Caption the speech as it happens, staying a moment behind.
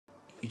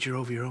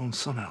drove your own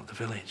son out of the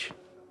village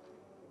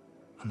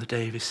on the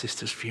day of his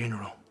sister's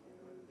funeral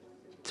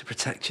to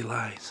protect your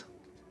lives.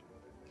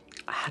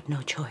 I had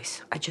no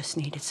choice. I just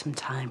needed some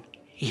time.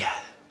 Yeah.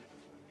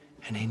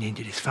 And he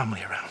needed his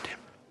family around him.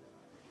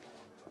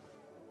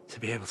 To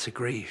be able to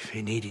grieve,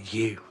 he needed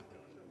you.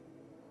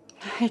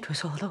 My head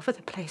was all over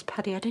the place,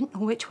 Paddy. I didn't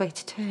know which way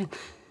to turn.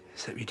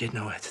 Except you did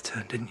know where to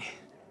turn, didn't you?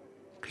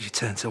 Because you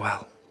turned to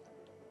Al.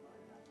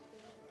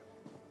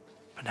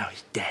 But now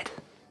he's dead.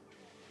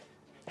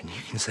 And you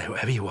can say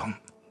whatever you want.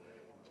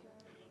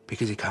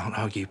 Because he can't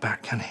argue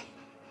back, can he?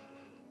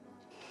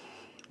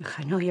 Look,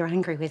 I know you're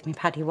angry with me,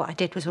 Paddy. What I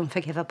did was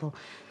unforgivable.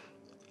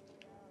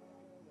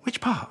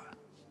 Which part?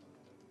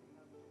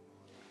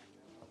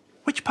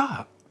 Which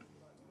part?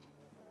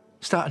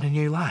 Starting a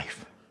new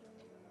life?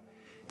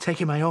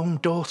 Taking my own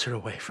daughter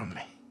away from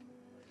me?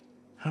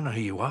 I don't know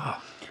who you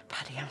are.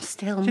 Paddy, I'm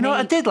still Do you know what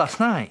I did last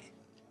night?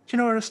 Do you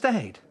know where I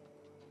stayed?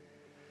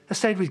 I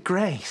stayed with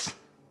Grace.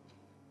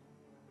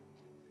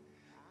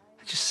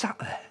 I just sat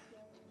there,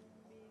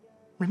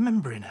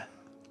 remembering her.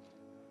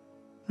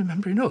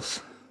 Remembering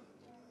us.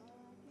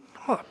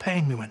 All that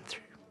pain we went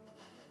through.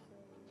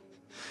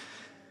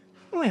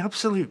 Only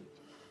absolute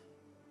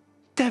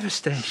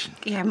devastation.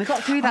 Yeah, and we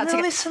got through that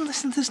together.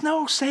 Listen, there's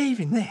no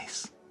saving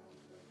this.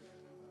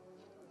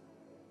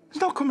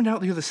 There's no coming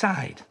out the other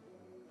side.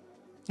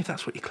 If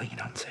that's what you're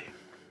clinging on to.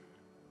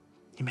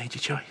 You made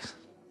your choice.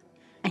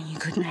 And you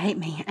couldn't hate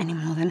me any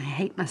more than I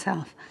hate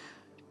myself.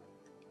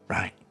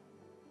 Right.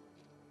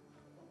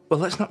 Well,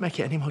 let's not make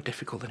it any more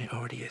difficult than it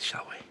already is,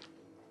 shall we?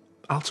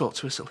 I'll talk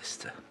to a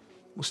solicitor.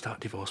 We'll start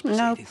divorce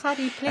proceedings. No,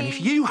 Paddy, please. And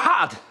if you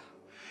had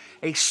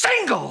a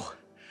single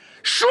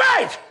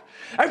shred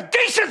of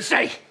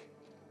decency,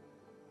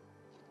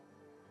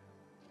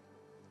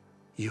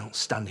 you don't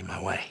stand in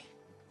my way.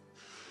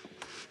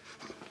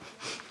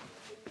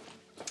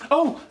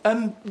 Oh,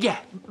 yeah,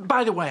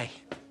 by the way,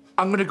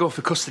 I'm going to go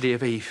for custody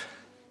of Eve.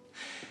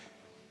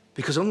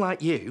 Because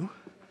unlike you,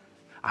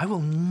 I will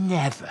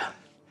never,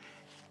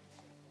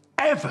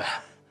 ever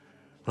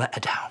let her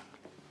down.